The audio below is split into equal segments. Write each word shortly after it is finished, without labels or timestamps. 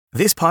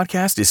This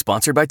podcast is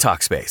sponsored by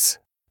Talkspace.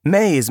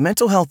 May is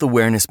Mental Health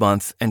Awareness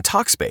Month, and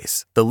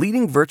Talkspace, the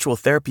leading virtual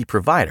therapy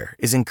provider,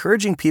 is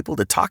encouraging people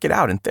to talk it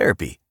out in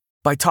therapy.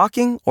 By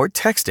talking or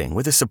texting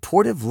with a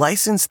supportive,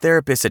 licensed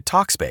therapist at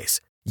Talkspace,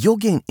 you'll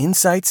gain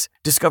insights,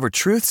 discover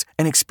truths,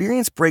 and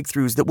experience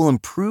breakthroughs that will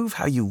improve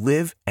how you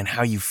live and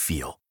how you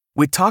feel.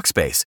 With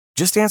Talkspace,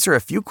 just answer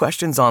a few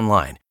questions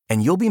online,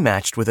 and you'll be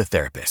matched with a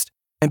therapist.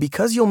 And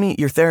because you'll meet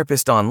your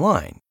therapist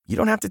online, you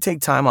don't have to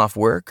take time off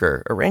work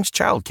or arrange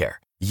childcare.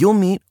 You'll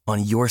meet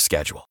on your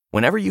schedule,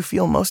 whenever you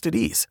feel most at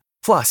ease.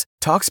 Plus,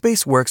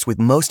 Talkspace works with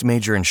most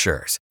major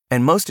insurers,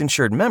 and most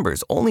insured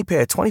members only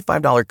pay a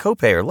 $25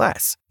 copay or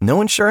less. No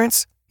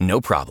insurance?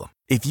 No problem.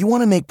 If you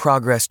want to make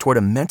progress toward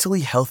a mentally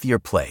healthier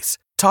place,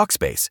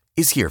 Talkspace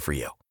is here for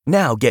you.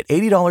 Now get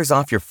 $80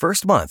 off your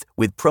first month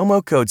with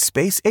promo code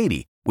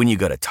SPACE80 when you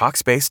go to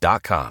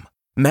Talkspace.com.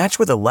 Match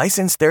with a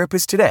licensed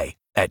therapist today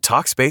at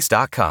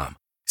Talkspace.com.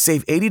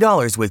 Save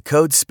 $80 with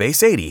code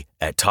SPACE80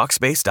 at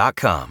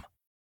Talkspace.com.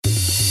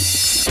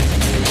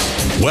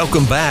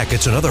 Welcome back.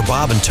 It's another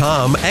Bob and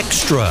Tom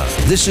Extra.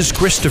 This is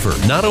Christopher.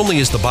 Not only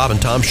is the Bob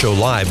and Tom Show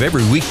live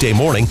every weekday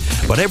morning,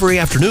 but every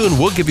afternoon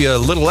we'll give you a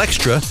little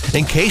extra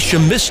in case you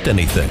missed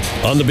anything.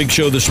 On the big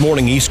show this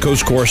morning, East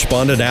Coast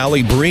correspondent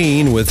Alli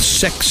Breen with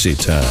Sexy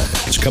Time.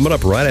 It's coming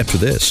up right after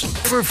this.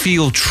 Ever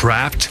feel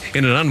trapped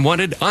in an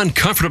unwanted,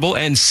 uncomfortable,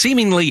 and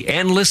seemingly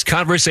endless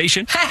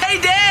conversation?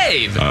 Hey,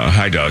 Dave!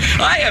 Hi, Doug.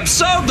 I am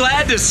so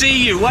glad to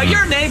see you. Well,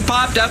 your name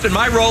popped up in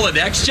my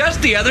Rolodex just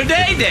the other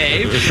day,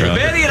 Dave. Really?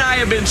 Betty and I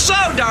have been so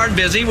darn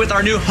busy with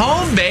our new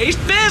home-based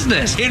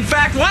business. In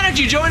fact, why don't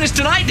you join us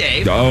tonight,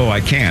 Dave? Oh,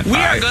 I can't. We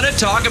are going to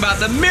talk about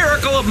the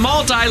miracle of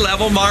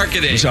multi-level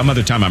marketing. Some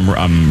other time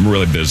I'm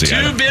really busy.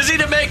 Too busy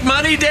to make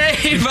money,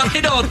 Dave? I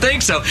don't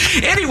think so.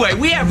 Anyway,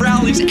 we have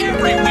rallies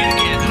every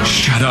weekend.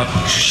 Shut up.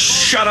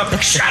 Shut up.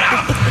 Shut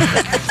up.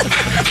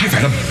 I've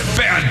had a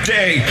bad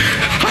day.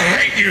 I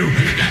hate you.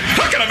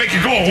 How can I make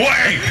you go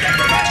away?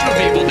 Professional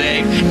people,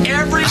 Dave.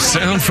 Every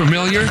Sound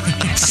familiar?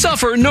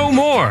 Suffer no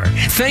more.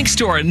 Thanks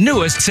to our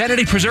newest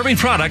sanity-preserving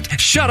product,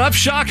 Shut Up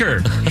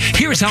Shocker.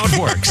 Here's how it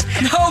works.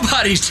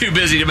 Nobody's too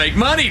busy to make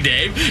money,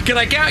 Dave. Can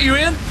I count you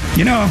in?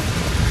 You know,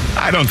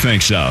 I don't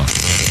think so.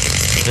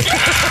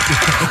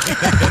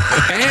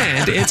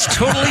 And it's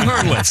totally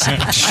harmless.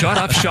 Shut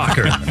Up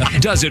Shocker.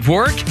 Does it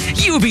work?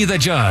 You be the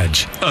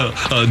judge.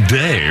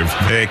 Dave.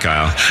 Hey,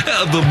 Kyle.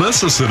 The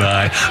missus and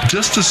I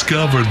just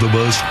discovered the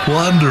most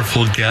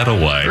wonderful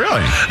getaway.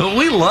 Really?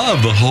 We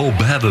love the whole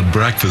bed and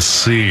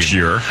breakfast scene.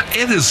 Sure.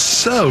 It is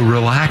so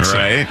relaxing.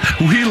 Right.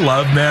 We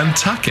love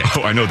Nantucket.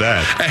 Oh, I know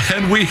that.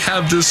 And we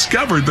have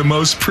discovered the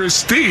most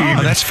pristine.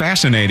 Oh, that's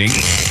fascinating.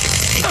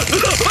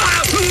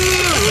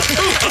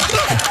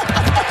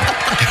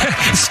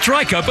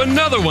 Strike up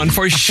another one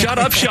for Shut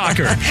Up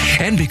Shocker.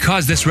 And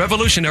because this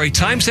revolutionary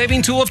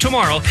time-saving tool of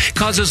tomorrow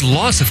causes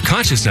loss of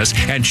consciousness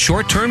and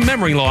short-term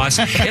memory loss,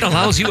 it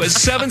allows you a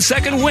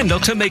 7-second window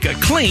to make a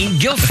clean,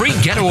 guilt-free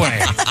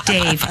getaway.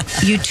 Dave,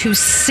 you two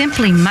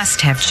simply must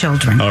have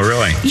children. Oh,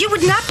 really? You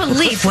would not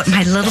believe what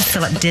my little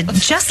Philip did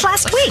just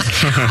last week.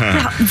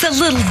 Now, the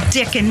little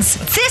Dickens,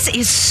 this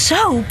is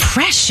so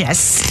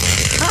precious.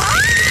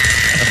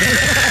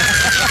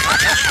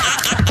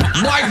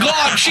 My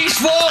God, she's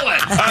fallen.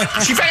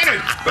 She fainted.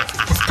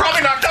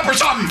 Probably knocked up or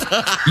something.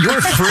 You're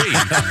free,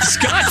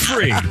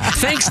 scot-free,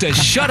 thanks to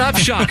Shut Up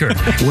Shocker.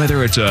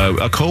 Whether it's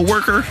a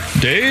coworker.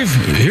 Dave,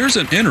 here's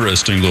an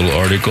interesting little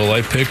article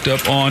I picked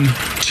up on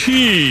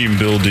team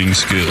building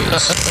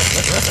skills.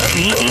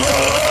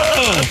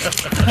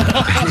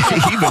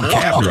 Even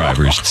cab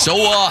drivers. So,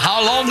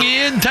 how long are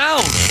you in town?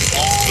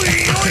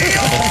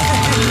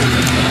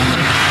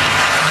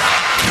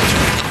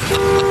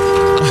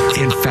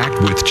 In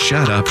fact, with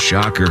Shut Up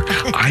Shocker,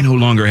 I no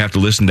longer have to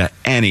listen to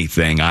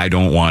anything I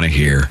don't want to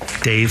hear.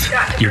 Dave,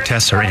 your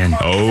tests are in.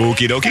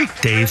 Okie dokie.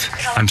 Dave,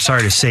 I'm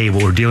sorry to say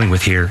what we're dealing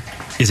with here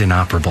is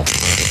inoperable.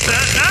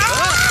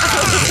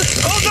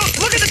 Oh, no,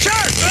 look at the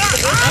chart.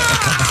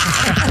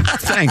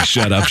 Thanks,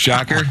 Shut Up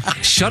Shocker.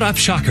 Shut Up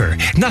Shocker,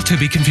 not to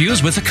be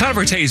confused with the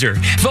Convertaser,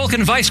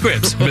 Vulcan Vice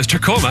Grips,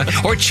 Mr. Coma,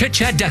 or Chit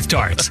Chat Death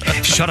Darts.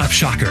 Shut Up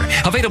Shocker,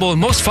 available in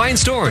most fine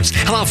stores.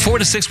 Allow 4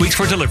 to 6 weeks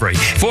for delivery.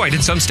 Void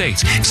in some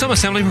states. Some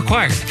assembly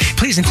required.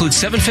 Please include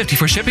 $7.50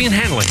 for shipping and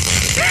handling.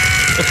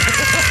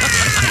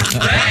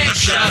 Thanks,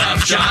 Shut Up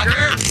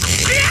Shocker.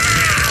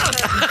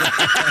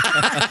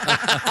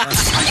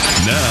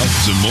 Now,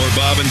 some more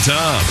Bob and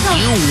Tom.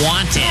 You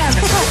want it.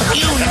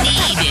 You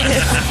need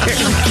it.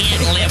 You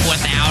can't live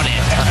without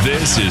it.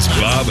 This is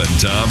Bob and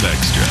Tom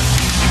Extra.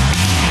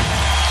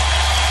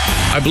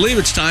 I believe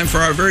it's time for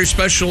our very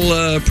special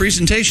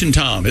presentation,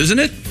 Tom, isn't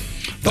it?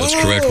 That's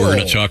correct. We're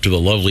going to talk to the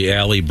lovely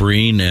Alli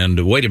Breen. And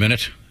wait a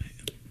minute.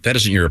 That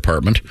isn't your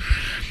apartment.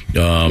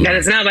 That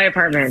is not my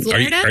apartment.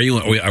 Are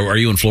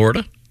you in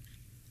Florida?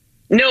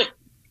 Nope.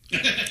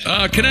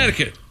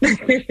 Connecticut.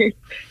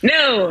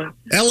 No.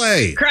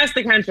 L.A. Across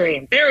the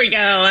country. There we go.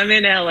 I'm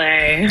in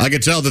L.A. I can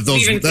tell that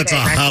that's a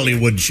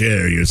Hollywood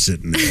chair you're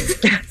sitting in.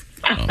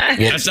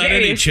 That's not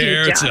any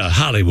chair. It's a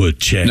Hollywood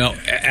chair. Now,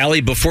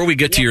 Allie, before we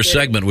get to your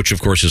segment, which,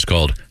 of course, is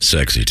called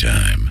Sexy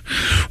Time,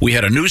 we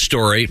had a news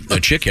story, a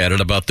chick had it,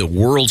 about the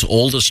world's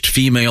oldest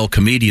female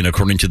comedian,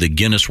 according to the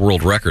Guinness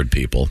World Record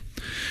people.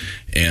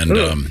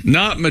 And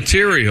not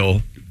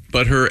material,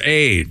 but her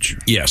age.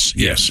 Yes.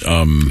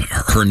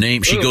 Her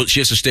name, she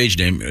has a stage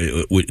name,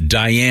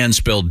 Diane,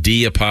 spelled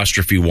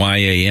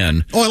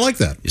D''YAN. Oh, I like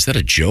that. Is that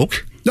a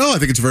joke? No, I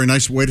think it's a very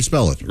nice way to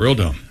spell it. Real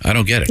dumb. I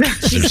don't get it.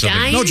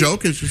 No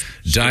joke. It's just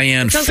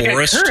Diane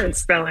Forrest. Like a current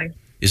spelling.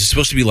 Is it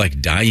supposed to be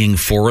like Dying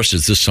Forest?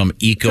 Is this some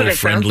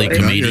eco-friendly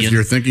comedian?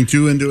 You're thinking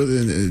too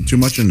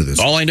much into this.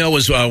 All I know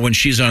is when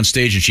she's on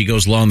stage and she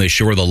goes low and they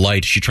show her the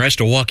light, she tries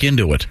to walk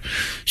into it.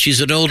 She's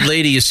an old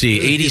lady, you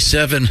see,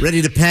 87.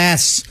 Ready to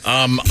pass.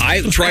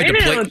 I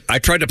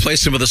tried to play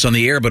some of this on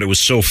the air, but it was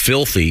so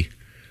filthy.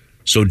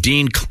 So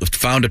Dean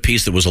found a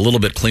piece that was a little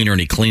bit cleaner and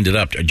he cleaned it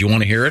up. Do you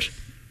want to hear it?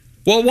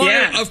 Well, why?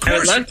 Yeah, Of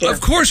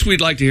course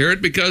we'd like to hear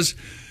it because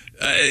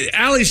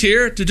Allie's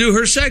here to do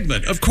her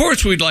segment. Of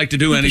course we'd like to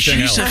do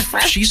anything else.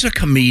 She's a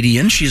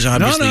comedian. She's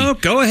obviously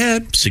go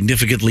ahead.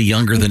 Significantly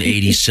younger than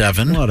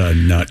 87. What a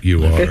nut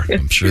you are.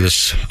 I'm sure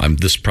this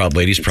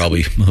lady's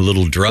probably a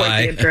little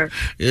dry.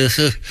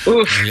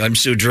 I'm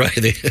so dry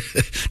they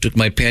took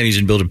my panties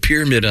and built a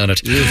pyramid on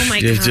it. Oh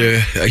my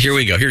God. Here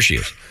we go. Here she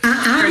is.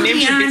 I'm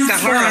Diane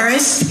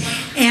Forrest,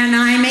 and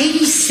I'm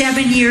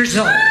 87 years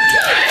old.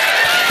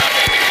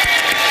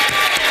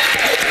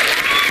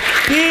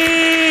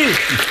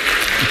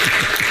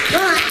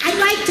 Well, I'd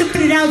like to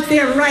put it out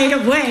there right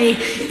away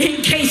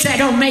in case I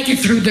don't make it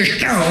through the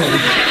show.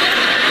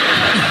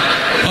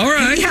 All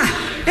right. Yeah,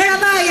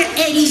 and I'm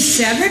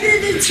 87,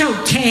 and it's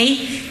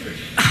okay.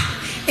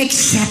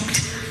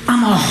 Except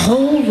I'm a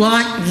whole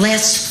lot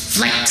less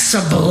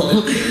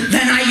flexible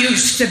than I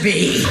used to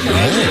be.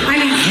 I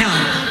mean, hell,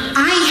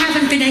 I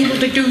haven't been able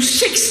to do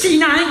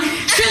 69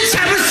 since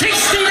I was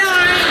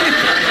 69.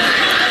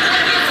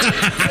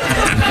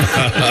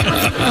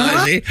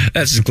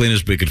 That's as clean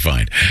as we could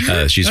find.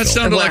 That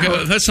sounded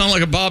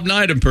like a Bob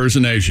Knight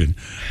impersonation.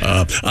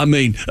 Hell.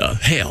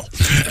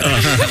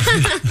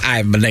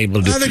 I've been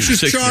able to. I think she's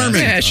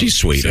charming. Yeah, she's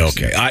sweet.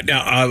 Okay.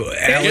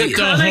 There's a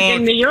comic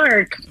in New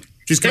York.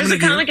 There's a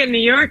comic in New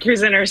York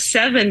who's in her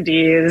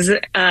 70s.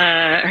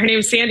 Her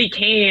name's Sandy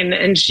Kane,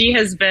 and she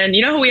has been.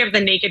 You know how we have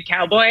the naked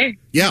cowboy?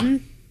 Yeah.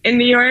 In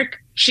New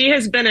York, she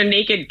has been a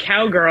naked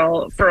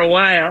cowgirl for a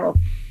while.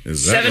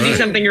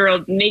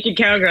 70-something-year-old naked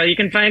cowgirl. You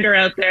can find her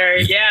out there.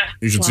 Yeah.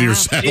 You should see her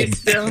saddle. She's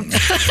still.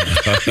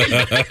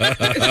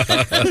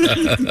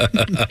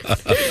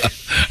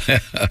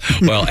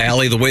 Well,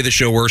 Allie, the way the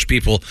show works,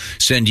 people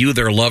send you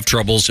their love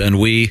troubles, and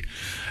we,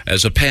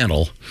 as a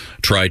panel,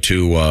 try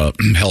to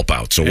help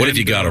out. So what have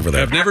you got over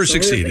there? I've never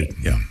succeeded.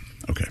 Yeah.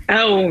 Okay.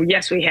 Oh,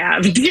 yes, we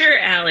have. Dear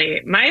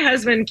Allie, my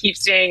husband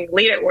keeps staying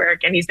late at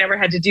work, and he's never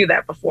had to do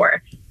that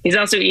before. He's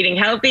also eating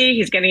healthy.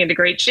 He's getting into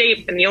great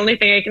shape. And the only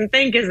thing I can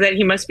think is that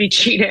he must be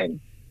cheating.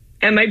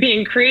 Am I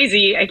being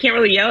crazy? I can't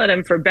really yell at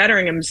him for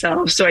bettering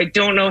himself, so I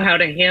don't know how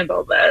to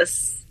handle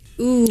this.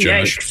 Ooh.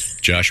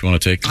 Josh,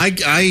 want to take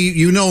this?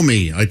 You know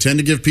me. I tend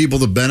to give people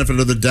the benefit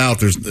of the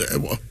doubt.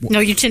 No,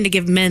 you tend to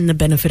give men the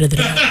benefit of the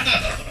doubt.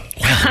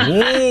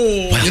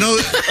 You know,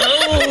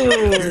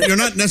 you're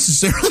not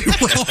necessarily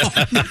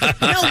wrong.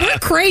 No, we're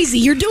crazy.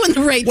 You're doing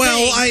the right thing.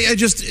 Well,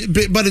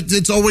 but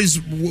it's always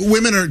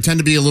women tend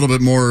to be a little bit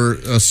more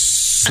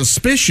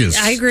suspicious.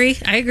 I agree.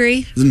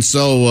 And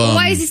so,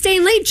 why is he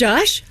staying late,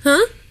 Josh? Huh?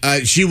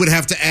 She would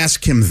have to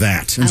ask him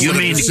that. You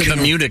mean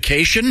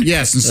communication?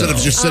 Yes, instead of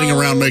just sitting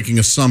around making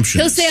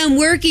assumptions. He'll say, "I'm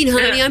working,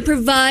 honey. I'm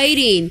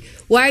providing.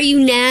 Why are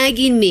you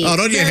nagging me?" Oh,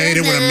 don't you hate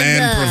it when a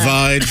man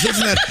provides?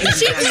 Isn't that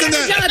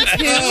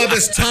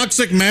this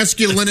toxic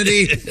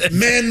masculinity?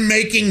 Men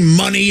making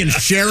money and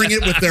sharing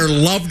it with their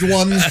loved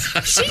ones.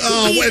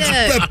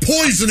 It's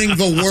poisoning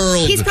the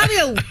world. He's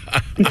probably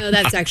no,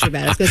 that's actually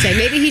bad. I was going to say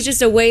maybe he's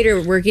just a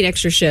waiter working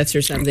extra shifts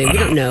or something. We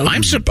don't know.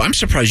 I'm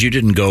surprised you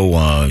didn't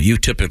go. You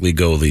typically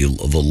go the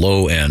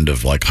low end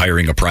of like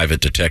hiring a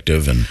private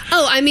detective and.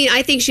 Oh, I mean,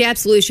 I think she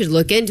absolutely should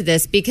look into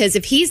this because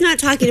if he's not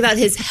talking about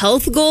his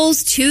health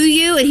goals to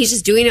you and he's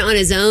just doing it on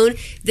his own,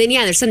 then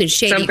yeah, there's something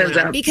shady going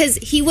on. Because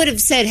he would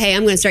have said, "Hey,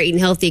 I'm going to start eating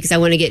healthy because I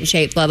want to get in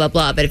shape." Blah blah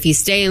blah. But if he's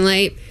staying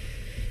late,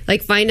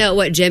 like find out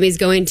what gym he's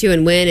going to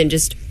and when, and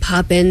just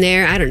pop in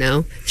there. I don't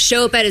know.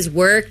 Show up at his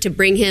work to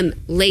bring him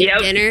late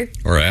dinner,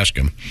 or ask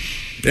him.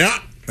 Yeah.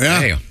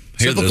 Hey,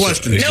 simple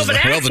question. No, but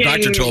well, the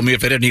doctor told me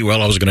if I didn't eat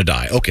well, I was going to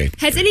die. Okay.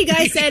 Has any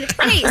guy said,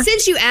 "Hey,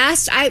 since you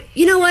asked,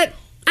 you know what?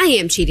 I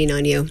am cheating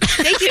on you.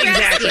 Thank you for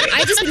asking.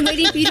 I've just been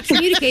waiting for you to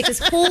communicate this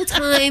whole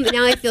time, and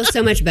now I feel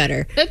so much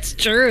better." That's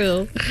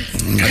true. I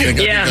think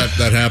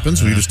that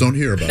happens. We just don't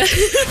hear about it.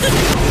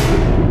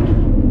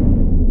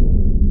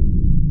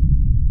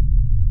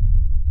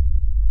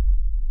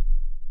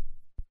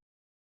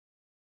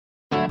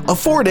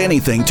 Afford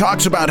Anything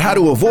talks about how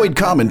to avoid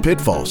common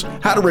pitfalls,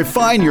 how to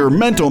refine your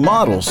mental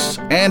models,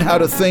 and how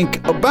to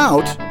think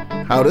about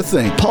how to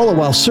think. Paula,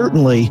 while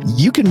certainly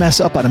you can mess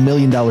up on $1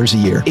 million a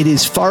year, it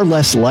is far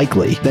less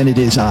likely than it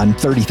is on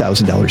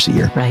 $30,000 a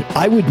year. Right.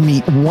 I would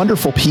meet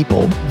wonderful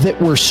people that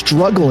were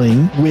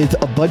struggling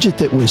with a budget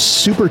that was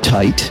super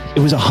tight. It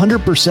was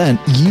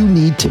 100% you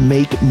need to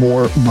make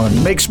more money.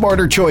 Make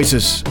smarter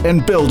choices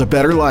and build a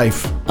better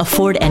life.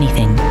 Afford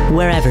anything,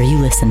 wherever you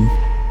listen.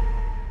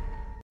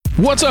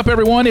 What's up,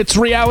 everyone? It's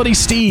Reality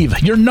Steve,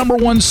 your number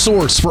one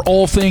source for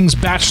all things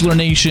Bachelor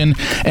Nation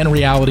and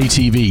reality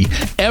TV.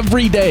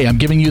 Every day, I'm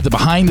giving you the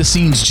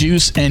behind-the-scenes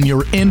juice and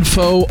your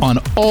info on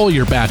all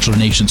your Bachelor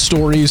Nation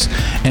stories,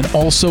 and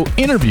also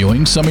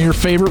interviewing some of your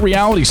favorite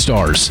reality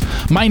stars.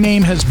 My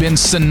name has been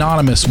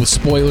synonymous with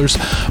spoilers,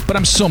 but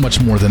I'm so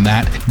much more than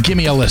that. Give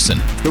me a listen.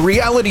 The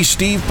Reality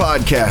Steve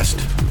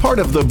Podcast, part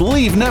of the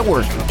Believe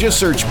Network. Just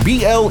search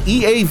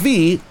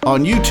BLEAV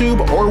on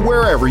YouTube or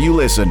wherever you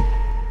listen.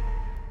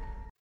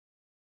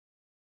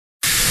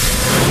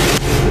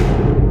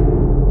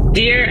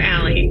 Dear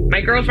Alli,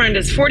 my girlfriend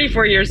is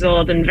 44 years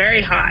old and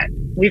very hot.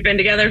 We've been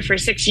together for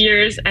 6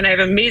 years and I have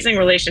an amazing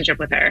relationship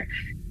with her.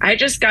 I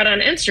just got on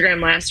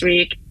Instagram last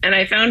week and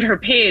I found her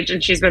page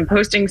and she's been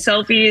posting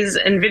selfies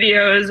and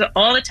videos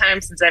all the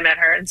time since I met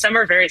her, and some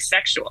are very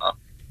sexual.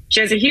 She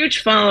has a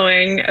huge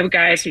following of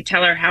guys who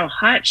tell her how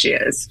hot she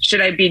is.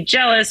 Should I be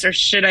jealous or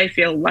should I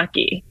feel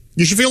lucky?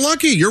 You should feel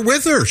lucky. You're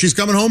with her. She's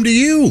coming home to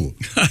you.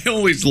 I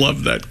always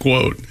love that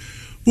quote.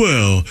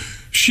 Well,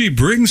 she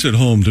brings it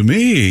home to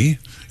me.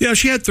 Yeah,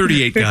 she had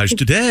 38 guys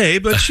today,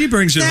 but she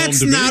brings it home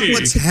to me. That's not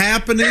what's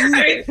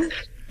happening.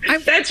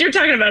 You're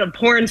talking about a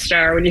porn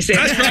star when you say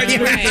that's that.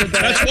 Right.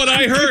 That's what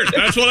I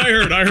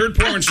heard. I heard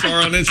porn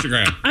star on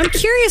Instagram. I'm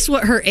curious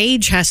what her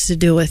age has to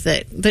do with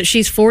it. That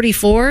she's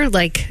 44.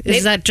 Like,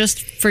 is that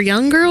just for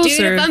young girls?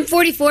 Dude, or? if I'm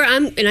 44,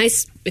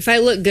 if I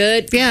look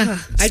good,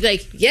 I'd be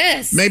like,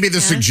 yes. Maybe the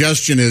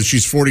suggestion is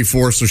she's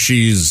 44, so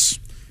she's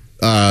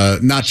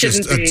not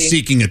just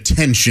seeking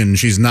attention.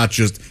 She's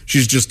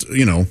just,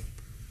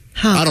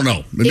 I don't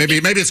know. Maybe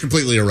it's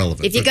completely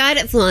irrelevant. If you got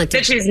it, flaunt it.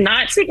 That she's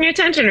not seeking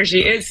attention or she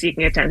is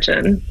seeking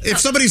attention. If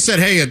somebody said,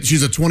 hey,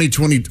 she's a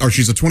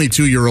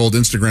 22-year-old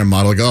Instagram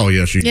model, like, oh,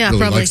 yeah, she really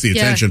probably likes the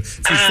attention.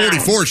 If she's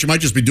 44, she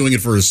might just be doing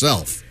it for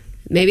herself.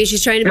 Maybe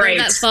she's trying to build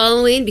that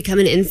following, become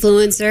an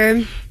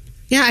influencer.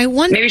 Yeah, I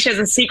wonder. Maybe she has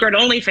a secret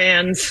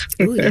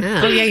OnlyFans. Ooh,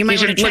 yeah. Oh, yeah, you might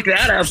want to look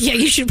that up. Yeah,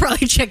 you should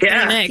probably check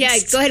that next. Yeah,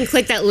 go ahead and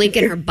click that link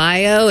in her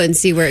bio and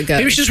see where it goes.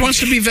 Maybe she just wants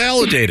to be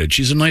validated.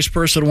 She's a nice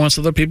person who wants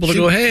other people to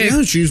go,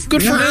 hey, she's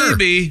good for her.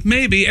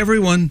 Maybe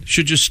everyone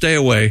should just stay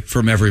away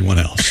from everyone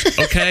else,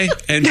 okay?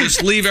 And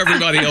just leave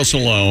everybody else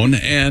alone.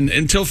 And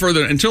until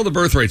the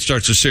birth rate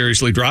starts to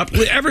seriously drop,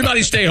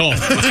 everybody stay home.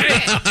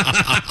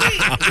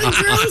 When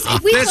girls,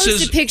 if we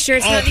post a picture,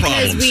 it's not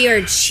because we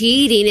are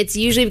cheating. It's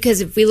usually because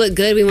if we look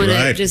good, we want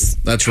to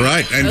just... That's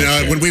right.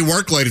 And when we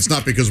work late, it's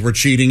not because we're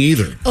cheating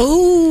either.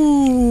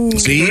 Oh.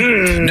 See?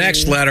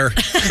 Next letter.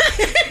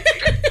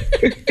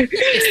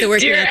 It's the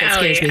word Dear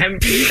Alli, I'm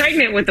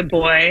pregnant with a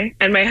boy,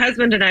 and my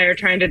husband and I are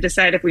trying to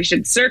decide if we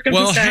should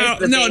circumcise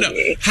the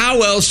baby.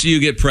 How else do you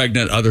get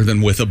pregnant other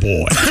than with a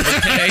boy?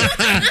 Okay.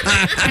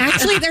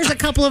 Actually, there's a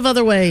couple of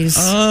other ways.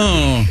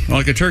 Oh,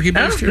 like a turkey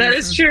baster? That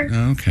is true.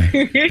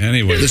 Okay.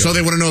 Anyway. So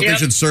they want to know if they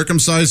should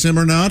circumcise him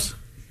or not?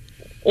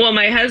 Well,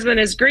 my husband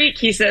is Greek.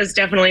 He says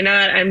definitely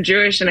not. I'm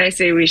Jewish, and I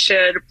say we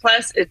should.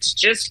 Plus, it's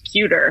just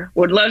cuter.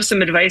 Would love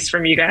some advice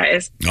from you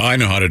guys. Oh, I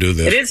know how to do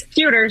this. It is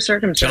cuter,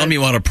 circumcised. Tell him you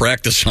want to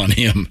practice on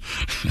him.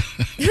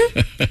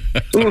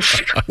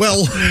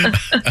 Well,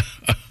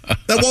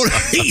 that won't.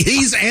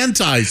 He's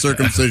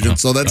anti-circumcision,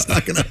 so that's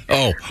not going to.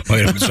 Oh,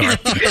 wait, I'm sorry.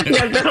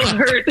 Yeah, that'll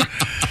hurt.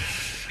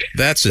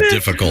 That's a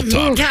difficult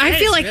topic. Yeah, I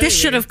feel like this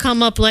should have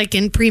come up like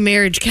in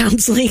pre-marriage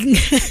counseling.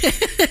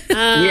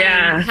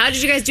 Yeah. How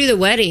did you guys do the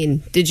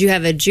wedding? Did you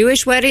have a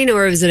Jewish wedding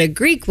or was it a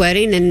Greek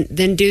wedding and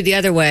then do the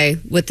other way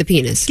with the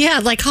penis?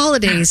 Yeah, like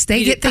holidays.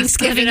 They get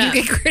Thanksgiving, you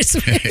get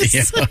Christmas.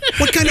 Yeah.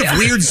 What kind of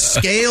weird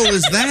scale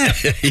is that?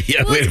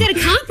 Well, it's got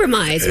to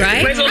compromise,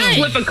 right? Might as well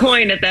flip a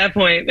coin at that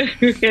point.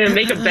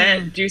 Make a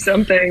bet, do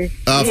something.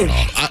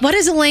 What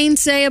does Elaine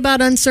say about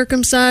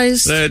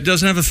uncircumcised? It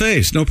doesn't have a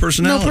face, no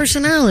personality. No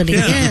personality,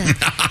 yeah.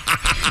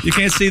 You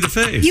can't see the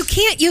face. You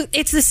can't.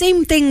 It's the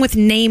same thing with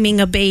naming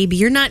a baby.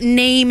 You're not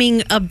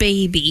naming a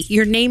baby.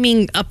 You're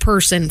naming a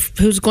person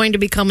who's going to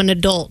become an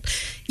adult.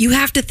 You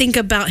have to think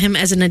about him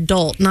as an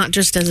adult, not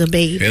just as a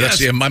baby. Yeah,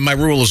 that's my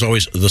rule is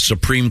always the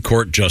Supreme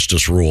Court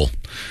Justice rule.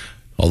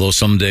 Although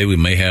someday we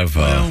may have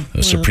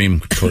a Supreme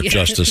Court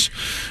justice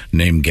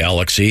named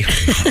Galaxy.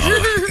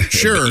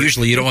 Sure.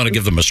 Usually you don't want to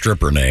give them a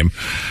stripper name.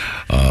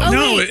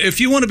 No, if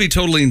you want to be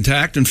totally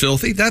intact and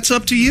filthy, that's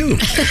up to you.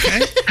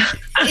 Okay?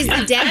 Is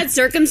the dad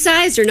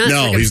circumcised or not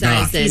circumcised? He's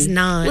not. Then? He's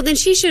not. Well, then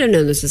she should have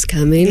known this was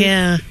coming.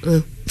 Yeah.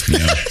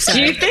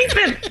 Do you think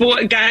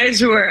that guys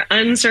who are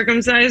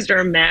uncircumcised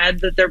are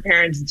mad that their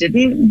parents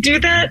didn't do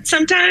that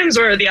sometimes,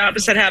 or the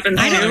opposite happens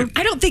too?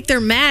 I don't think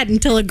they're mad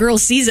until a girl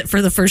sees it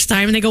for the first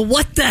time and they go,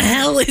 "What the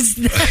hell is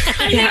that?"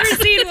 I've never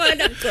seen one.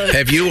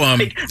 Have you?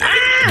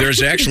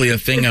 There's actually a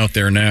thing out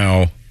there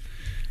now.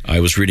 I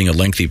was reading a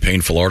lengthy,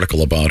 painful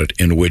article about it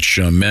in which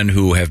men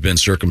who have been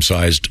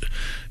circumcised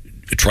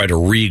try to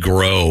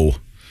regrow.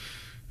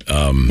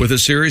 With a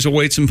series of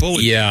weights and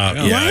pulleys.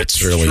 Yeah,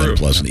 it's really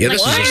unpleasant. Yeah,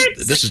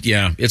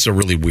 it's a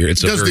really weird.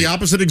 Does the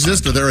opposite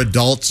exist? Are there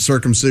adult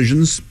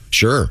circumcisions?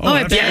 Sure. Oh,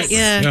 I bet.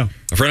 Yeah.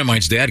 A friend of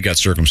mine's dad got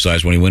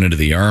circumcised when he went into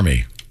the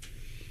Army.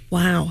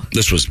 Wow.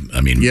 This was,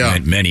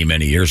 many,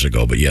 many years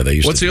ago, but yeah, they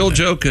used What's to. the old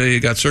joke? You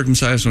got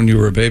circumcised when you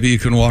were a baby, you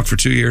couldn't walk for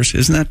 2 years?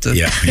 Isn't that?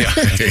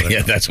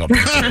 That's all.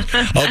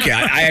 Okay,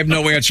 I have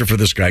no answer for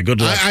this guy.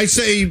 Good luck. I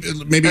say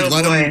maybe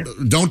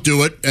him, don't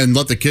do it, and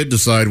let the kid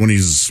decide when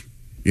he's,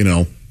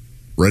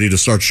 ready to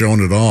start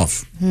showing it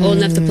off. Old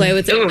enough to play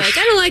with it. Like,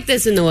 I don't like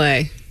this in the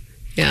way.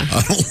 Yeah.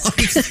 I don't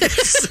like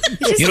this.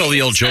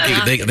 The old joke,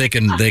 they can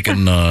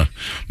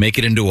make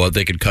it into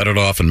they could cut it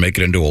off and make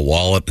it into a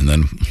wallet and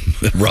then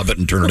rub it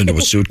and turn it into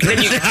a suitcase.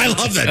 I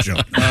love that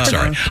joke.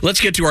 Sorry. Let's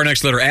get to our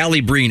next letter.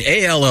 Alli Breen,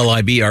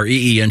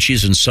 Allibreen.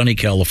 She's in sunny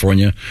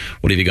California.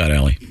 What have you got,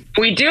 Alli?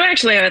 We do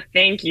actually have a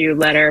thank you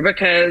letter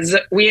because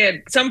we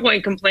at some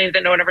point complained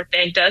that no one ever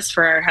thanked us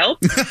for our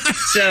help.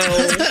 So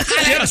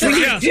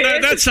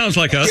that sounds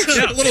like us.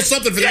 Yeah. A little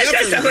something for the effort.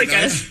 That sounds like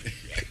us.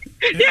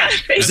 Yeah,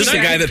 is this the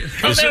guy that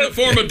is in the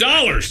form of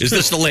dollars? Is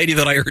this the lady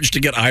that I urged to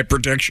get eye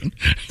protection?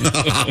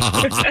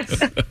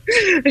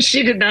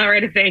 She did not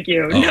write a thank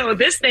you. Oh. No,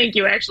 this thank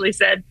you actually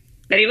said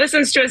that he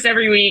listens to us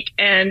every week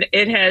and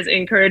it has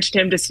encouraged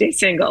him to stay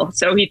single.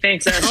 So he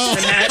thanks us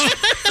for that.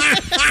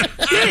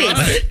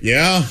 Nice.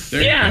 Yeah.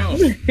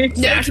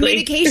 Exactly. No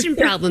communication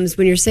problems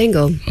when you're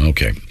single.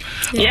 Okay.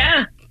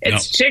 Yeah.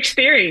 It's chick's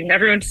theory.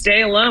 Everyone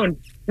stay alone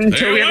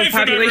until we have a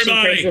population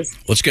crisis.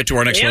 Let's get to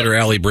our next letter,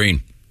 Alli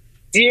Breen.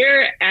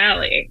 Dear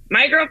Allie,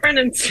 my girlfriend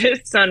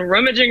insists on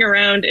rummaging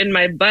around in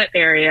my butt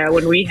area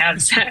when we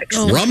have sex.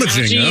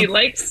 Rummaging, She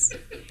likes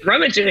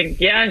rummaging,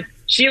 yeah.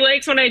 She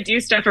likes when I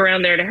do stuff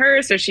around there to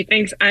her, so she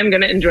thinks I'm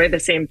going to enjoy the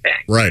same thing.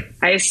 Right.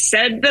 I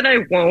said that I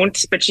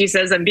won't, but she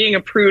says I'm being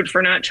a prude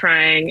for not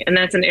trying, and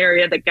that's an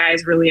area that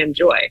guys really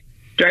enjoy.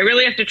 Do I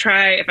really have to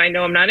try if I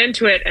know I'm not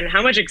into it? And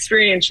how much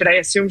experience should I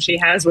assume she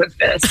has with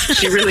this?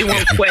 She really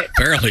won't quit.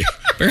 Apparently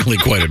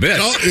quite a bit.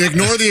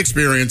 Ignore the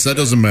experience. That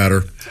doesn't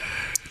matter.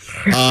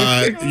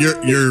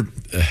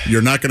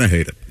 You're not going to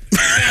hate it.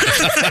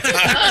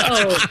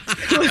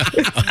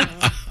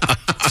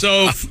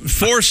 So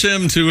force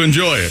him to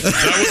enjoy it. Is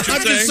that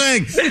what you're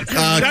saying? Just saying.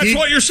 That's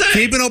what you're saying.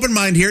 Keep an open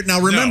mind here. Now,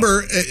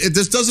 remember,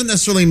 this doesn't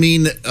necessarily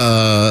mean there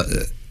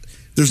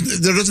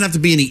doesn't have to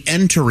be any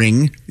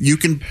entering. You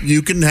can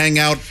hang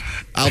out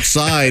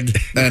outside,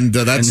 and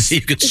that's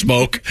and you can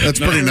smoke. That's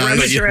pretty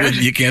nice. But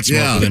you can't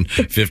smoke within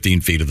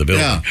 15 feet of the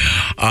building. Yeah.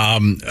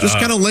 Just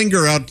kind of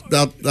linger outside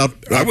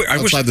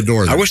the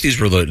door. I wish these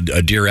were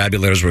the Dear Abby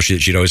letters where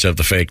she'd always have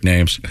the fake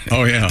names.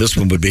 Oh yeah. This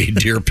one would be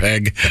Dear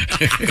Peg.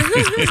 There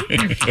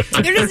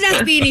doesn't have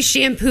to be any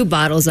shampoo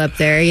bottles up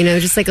there.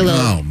 Just like a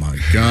little. Oh my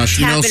gosh!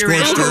 Scorched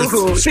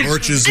earth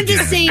scorches. I'm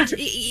just saying.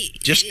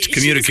 Just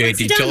communicate.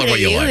 Tell her what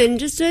you like. And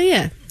just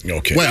yeah.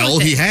 Okay. Well,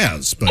 he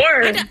has, but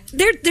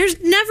there's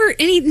never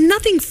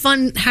nothing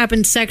fun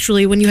happens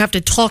sexually when you have to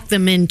talk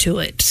them into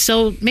it.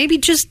 So maybe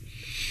just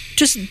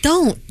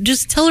don't.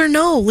 Just tell her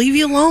no. Leave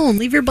you alone.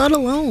 Leave your butt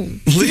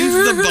alone. Leave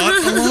the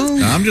butt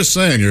alone. I'm just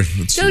saying,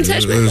 don't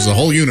touch my there's a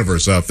whole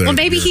universe out there. Well,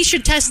 maybe he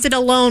should test it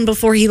alone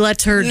before he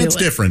lets her do it. It's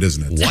different,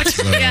 isn't it? What?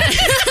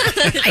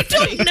 I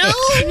don't know.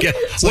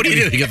 What do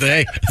you do? You get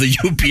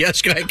the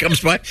UPS guy comes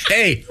by.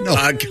 Hey,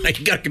 I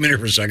got to come in here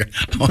for a second.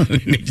 I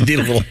need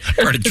a little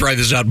try to try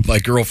this out with my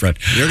girlfriend.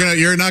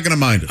 You're not gonna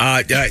mind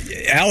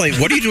it. Alli,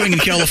 what are you doing in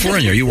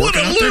California? Are you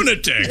working out there? What a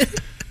lunatic.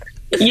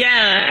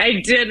 Yeah, I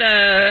did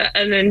I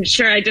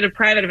did a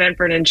private event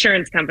for an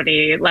insurance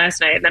company last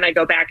night, and then I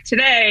go back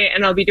today,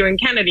 and I'll be doing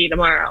Kennedy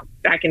tomorrow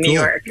back in New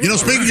York.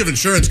 Speaking of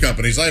insurance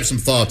companies, I have some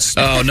thoughts.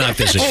 Oh, not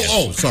this.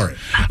 Sorry.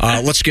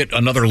 Let's get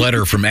another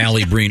letter from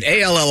Alli Breen.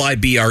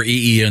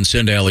 Allibreen.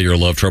 Send Alli your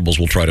love troubles.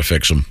 We'll try to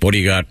fix them. What do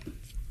you got?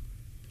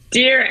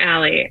 Dear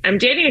Allie, I'm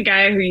dating a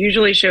guy who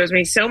usually shows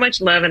me so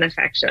much love and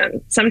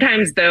affection.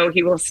 Sometimes, though,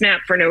 he will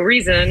snap for no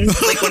reason,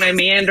 like when I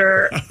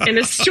meander in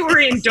a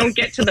story and don't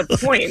get to the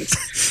point.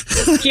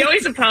 He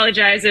always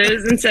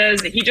apologizes and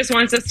says that he just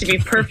wants us to be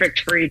perfect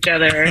for each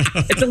other.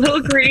 It's a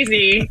little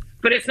crazy,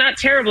 but it's not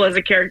terrible as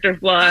a character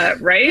flaw,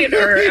 right?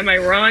 Or am I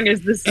wrong?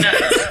 Is this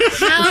nuts?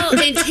 How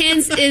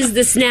intense is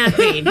the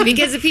snapping?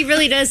 Because if he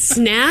really does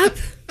snap...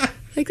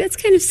 that's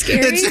kind of scary,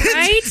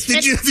 right?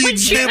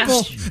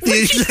 The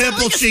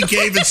example she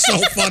gave is so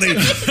funny.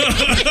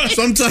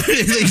 Sometimes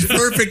he's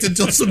perfect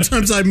until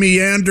sometimes I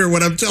meander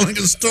when I'm telling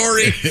a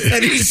story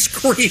and he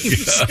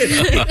screams to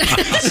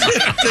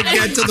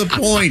get to the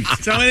point.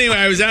 So anyway,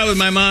 I was out with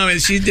my mom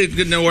and she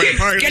didn't know where to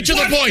park. Get to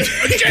the point.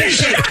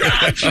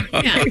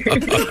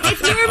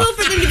 It's normal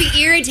for them to be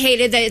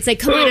irritated that it's like,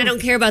 come on, I don't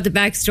care about the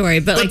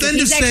backstory. But like, if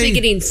he's actually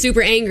getting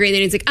super angry and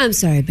then he's like, I'm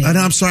sorry, baby.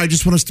 I'm sorry, I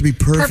just want us to be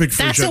perfect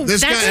for each other.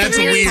 This guy, that's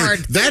a weird part.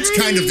 That's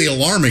kind of the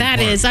alarming That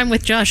part. is. I'm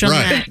with Josh on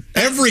that.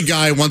 Every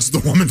guy wants the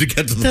woman to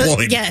get to the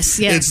point. Yes.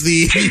 It's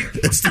the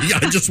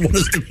I just want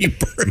us to be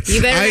burned.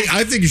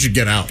 I think you should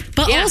get out.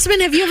 But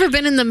Osman, have you ever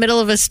been in the middle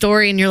of a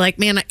story and you're like,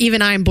 man,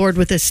 even I'm bored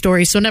with this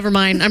story, so never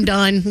mind, I'm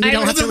done. We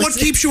don't have to what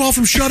keeps you all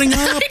from shutting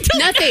up?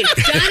 Nothing.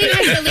 Johnny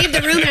has to leave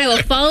the room and I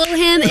will follow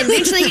him, and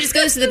eventually he just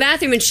goes to the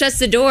bathroom and shuts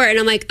the door, and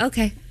I'm like,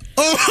 okay.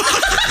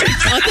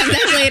 I'll come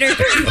back later.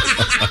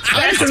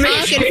 I'll just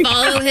talk and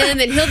follow him,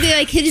 and he'll be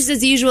like, his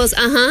as usual as,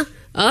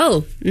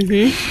 oh,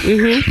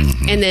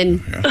 and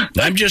then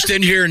I'm just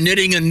in here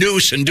knitting a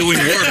noose and doing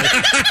Wordle.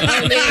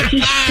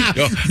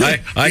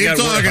 I got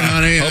talking,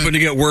 honey. Hoping to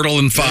get Wordle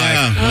in 5.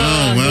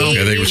 Yeah. Well. I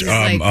think it was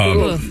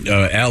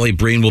Alli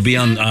Breen will be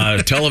on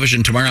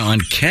television tomorrow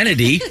on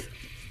Kennedy.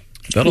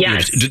 That'll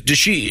be. Does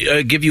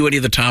she give you any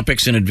of the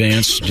topics in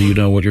advance? Do you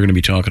know what you're going to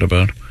be talking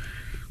about?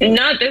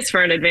 Not this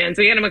far in advance.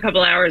 We get them a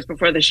couple hours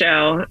before the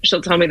show.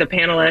 She'll tell me the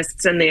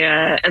panelists and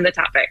the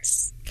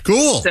topics.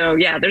 Cool. So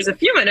there's a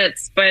few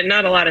minutes, but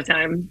not a lot of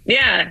time.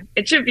 Yeah,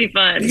 it should be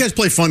fun. You guys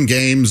play fun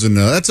games, and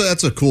that's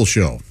a cool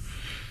show.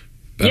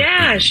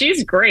 Yeah,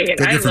 she's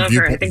great. I love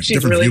her. I think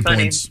she's really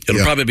funny.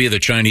 It'll probably be the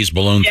Chinese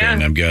balloon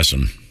thing, I'm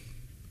guessing.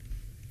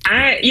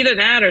 Either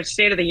that or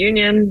State of the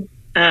Union.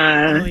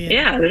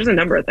 There's a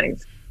number of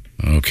things.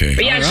 Okay.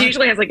 But she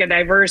usually has like a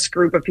diverse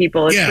group of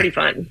people. It's pretty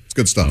fun. It's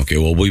good stuff. Okay,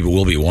 well,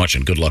 we'll be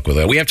watching. Good luck with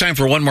that. We have time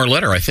for one more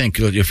letter, I think,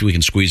 if we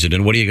can squeeze it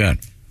in. What do you got?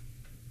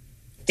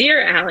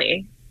 Dear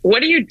Alli,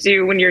 what do you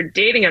do when you're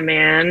dating a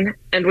man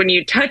and when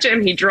you touch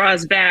him, he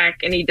draws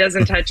back and he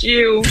doesn't touch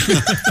you?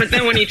 But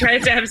then when he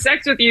tries to have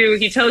sex with you,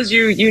 he tells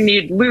you you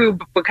need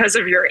lube because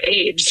of your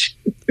age.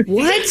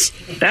 What?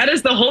 That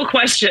is the whole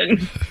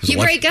question. You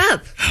break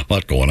up. A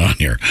lot going on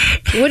here.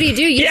 What do you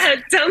do?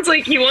 It sounds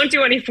like he won't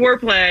do any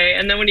foreplay.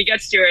 And then when he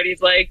gets to it,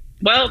 he's like,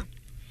 well,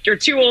 you're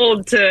too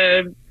old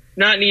to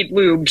not need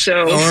lube.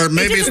 So, or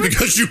maybe it's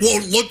because you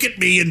won't look at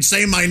me and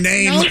say my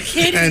name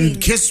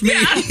and kiss me.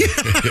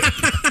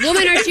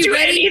 Woman, aren't you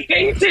ready?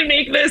 Anything to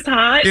make this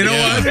hot? You know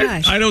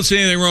what? I don't see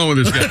anything wrong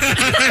with this guy.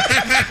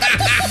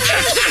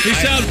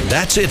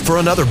 That's it for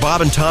another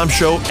Bob and Tom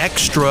Show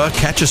Extra.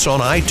 Catch us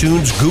on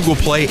iTunes, Google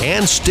Play,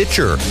 and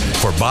Stitcher.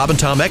 For Bob and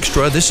Tom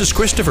Extra, this is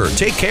Christopher.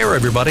 Take care,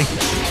 everybody.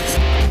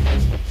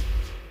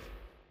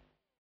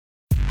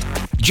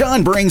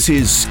 John brings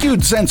his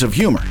skewed sense of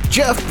humor.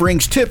 Jeff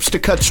brings tips to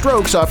cut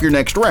strokes off your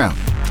next round.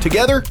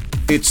 Together,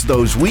 it's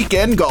those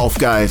weekend golf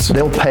guys.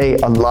 They'll pay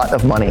a lot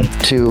of money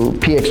to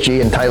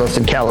PXG and Titleist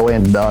and Callaway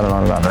and on and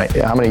on and on, right?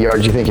 How many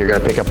yards do you think you're going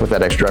to pick up with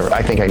that extra driver?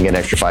 I think I can get an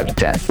extra 5 to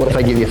 10. What if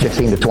I give you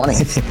 15 to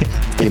 20?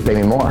 Can you pay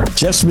me more?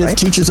 Jeff Smith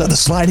teaches on a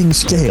sliding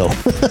scale.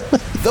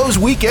 Those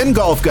Weekend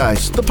Golf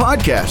Guys, the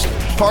podcast,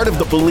 part of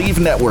the Believe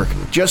Network.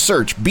 Just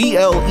search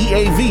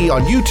BLEAV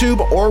on YouTube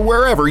or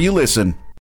wherever you listen.